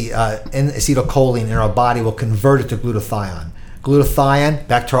N-acetylcholine in our body will convert it to glutathione. Glutathione,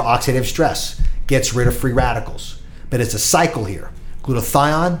 back to our oxidative stress, gets rid of free radicals. But it's a cycle here.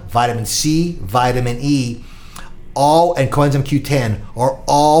 Glutathione, vitamin C, vitamin E, and coenzyme Q10 are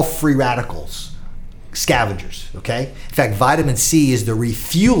all free radicals, scavengers, okay? In fact, vitamin C is the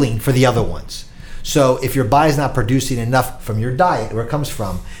refueling for the other ones. So if your body's not producing enough from your diet, where it comes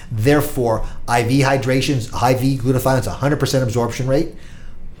from, therefore IV hydrations, IV glutathione is 100% absorption rate.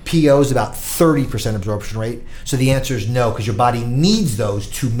 PO is about 30% absorption rate. So the answer is no, because your body needs those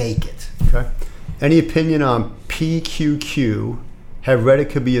to make it. Okay. Any opinion on PQQ? Have read it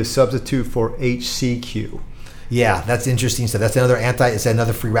could be a substitute for HCQ. Yeah, that's interesting stuff. That's it's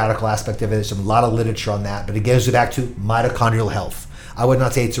another free radical aspect of it. There's a lot of literature on that, but it goes back to mitochondrial health. I would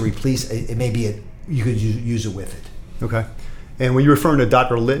not say it's a replace. It may be you could use it with it. Okay. And were you referring to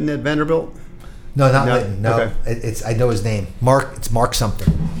Dr. Litton at Vanderbilt? No, not Litton. No, okay. It's I know his name. Mark. It's Mark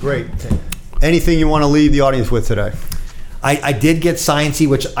something. Great. Anything you want to leave the audience with today? I did get Science-y,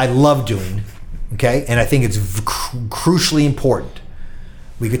 which I love doing. Okay, and I think it's crucially important.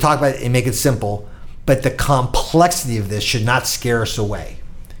 We could talk about it and make it simple, but the complexity of this should not scare us away.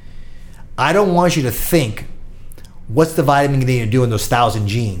 I don't want you to think, what's the vitamin going to do in those 1,000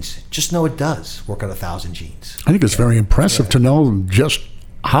 genes? Just know it does work on 1,000 genes. I think it's very impressive to know just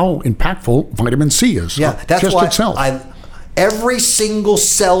how impactful vitamin C is. Yeah, that's just why itself. Every single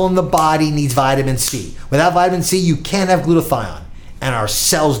cell in the body needs vitamin C. Without vitamin C, you can't have glutathione, and our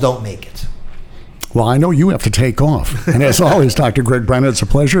cells don't make it. Well, I know you have to take off. And as always, Dr. Greg Brennan, it's a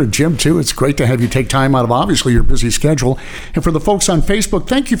pleasure. And Jim, too, it's great to have you take time out of, obviously, your busy schedule. And for the folks on Facebook,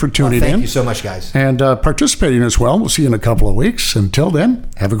 thank you for tuning in. Thank you so much, guys. And participating as well. We'll see you in a couple of weeks. Until then,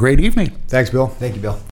 have a great evening. Thanks, Bill. Thank you, Bill.